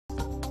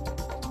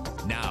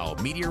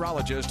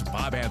Meteorologist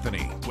Bob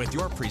Anthony with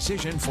your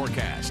precision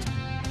forecast.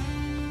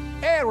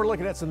 And we're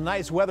looking at some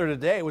nice weather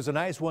today. It was a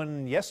nice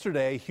one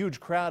yesterday. Huge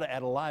crowd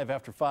at Alive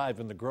After 5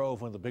 in the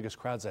Grove, one of the biggest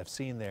crowds I've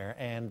seen there.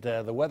 And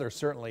the weather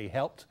certainly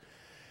helped.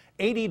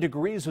 80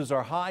 degrees was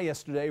our high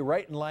yesterday,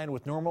 right in line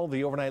with normal.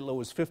 The overnight low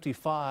was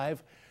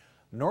 55.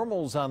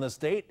 Normals on this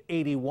date,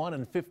 81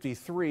 and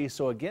 53.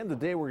 So again,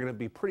 today we're going to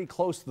be pretty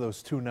close to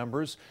those two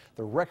numbers.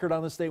 The record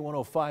on this day,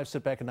 105,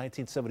 set back in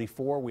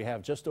 1974. We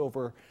have just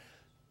over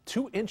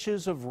 2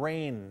 inches of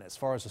rain as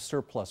far as a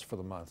surplus for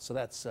the month. So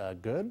that's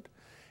good.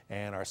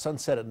 And our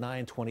sunset at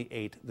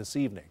 9:28 this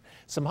evening.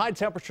 Some high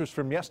temperatures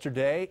from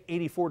yesterday,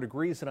 84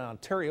 degrees in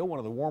Ontario, one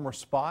of the warmer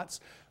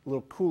spots, a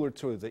little cooler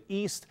to the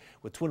east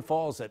with Twin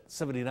Falls at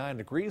 79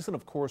 degrees. And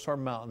of course, our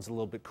mountains a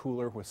little bit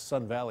cooler with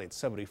Sun Valley at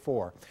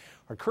 74.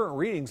 Our current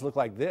readings look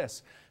like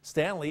this.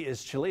 Stanley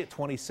is chilly at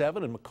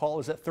 27 and McCall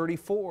is at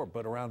 34.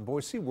 But around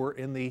Boise, we're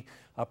in the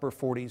upper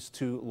 40s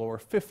to lower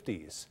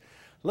 50s.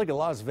 Look at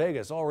Las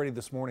Vegas already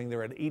this morning.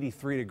 They're at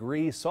 83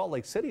 degrees. Salt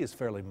Lake City is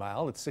fairly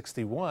mild at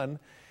 61.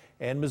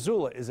 And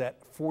Missoula is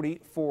at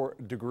 44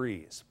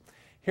 degrees.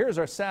 Here's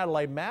our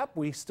satellite map.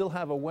 We still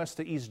have a west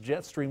to east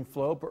jet stream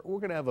flow, but we're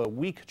going to have a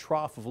weak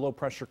trough of low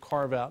pressure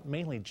carve out,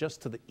 mainly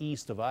just to the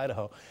east of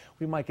Idaho.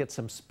 We might get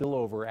some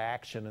spillover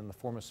action in the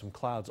form of some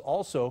clouds.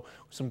 Also,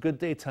 some good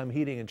daytime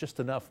heating and just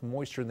enough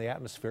moisture in the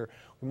atmosphere.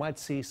 We might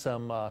see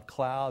some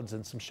clouds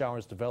and some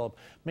showers develop,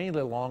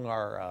 mainly along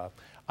our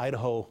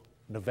Idaho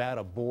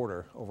Nevada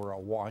border over our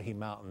Wahi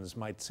Mountains.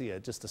 Might see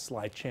just a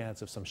slight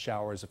chance of some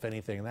showers, if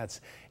anything, and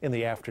that's in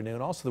the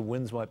afternoon. Also, the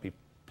winds might be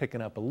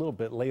picking up a little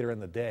bit later in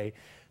the day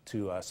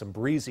to some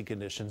breezy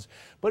conditions.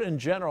 But in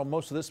general,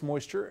 most of this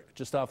moisture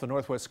just off the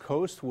northwest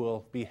coast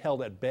will be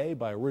held at bay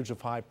by a ridge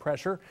of high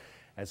pressure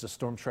as the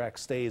storm track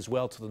stays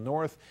well to the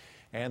north.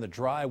 And the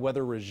dry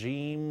weather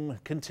regime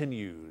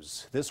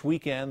continues. This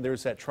weekend,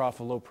 there's that trough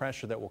of low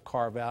pressure that will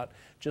carve out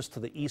just to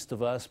the east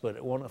of us, but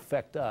it won't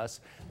affect us.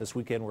 This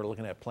weekend, we're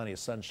looking at plenty of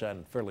sunshine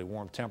and fairly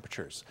warm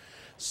temperatures.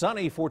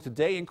 Sunny for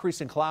today,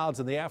 increasing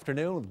clouds in the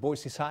afternoon with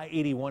Boise's high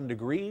 81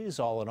 degrees.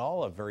 All in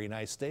all, a very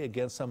nice day.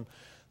 Again, some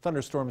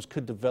thunderstorms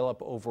could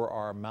develop over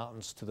our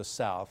mountains to the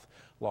south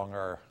along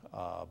our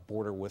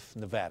border with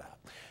Nevada.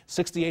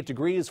 68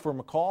 degrees for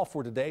McCall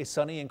for today.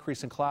 Sunny,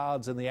 increasing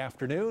clouds in the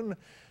afternoon.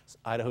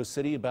 Idaho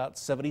City about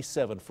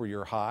 77 for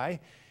your high.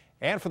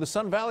 And for the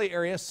Sun Valley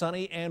area,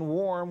 sunny and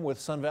warm with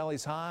Sun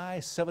Valley's high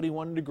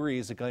 71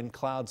 degrees. Again,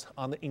 clouds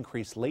on the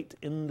increase late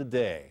in the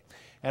day.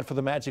 And for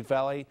the Magic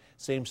Valley,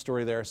 same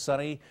story there.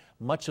 Sunny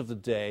much of the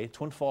day.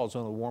 Twin Falls,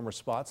 one of the warmer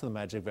spots in the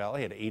Magic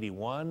Valley at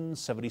 81,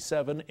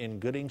 77 in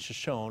Gooding,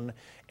 Shoshone,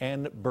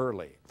 and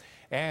Burley.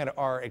 And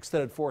our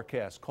extended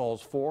forecast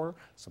calls for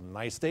some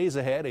nice days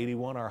ahead.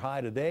 81 our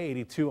high today,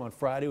 82 on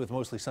Friday with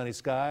mostly sunny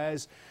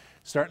skies.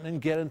 Starting to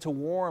get into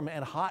warm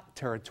and hot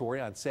territory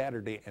on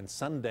Saturday and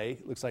Sunday.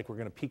 Looks like we're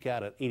going to peak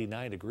out at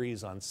 89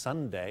 degrees on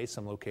Sunday.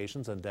 Some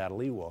locations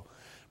undoubtedly will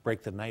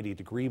break the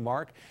 90-degree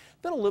mark.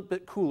 Then a little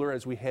bit cooler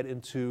as we head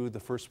into the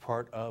first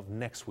part of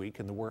next week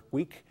in the work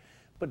week,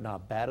 but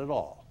not bad at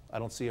all. I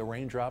don't see a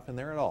raindrop in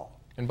there at all.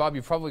 And Bob,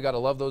 you've probably got to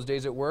love those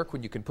days at work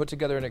when you can put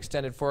together an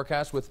extended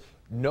forecast with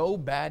no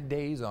bad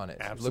days on it.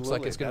 Absolutely. Looks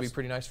like it's going to be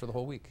pretty nice for the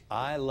whole week.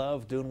 I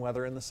love doing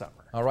weather in the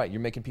summer. All right,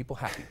 you're making people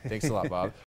happy. Thanks a lot, Bob.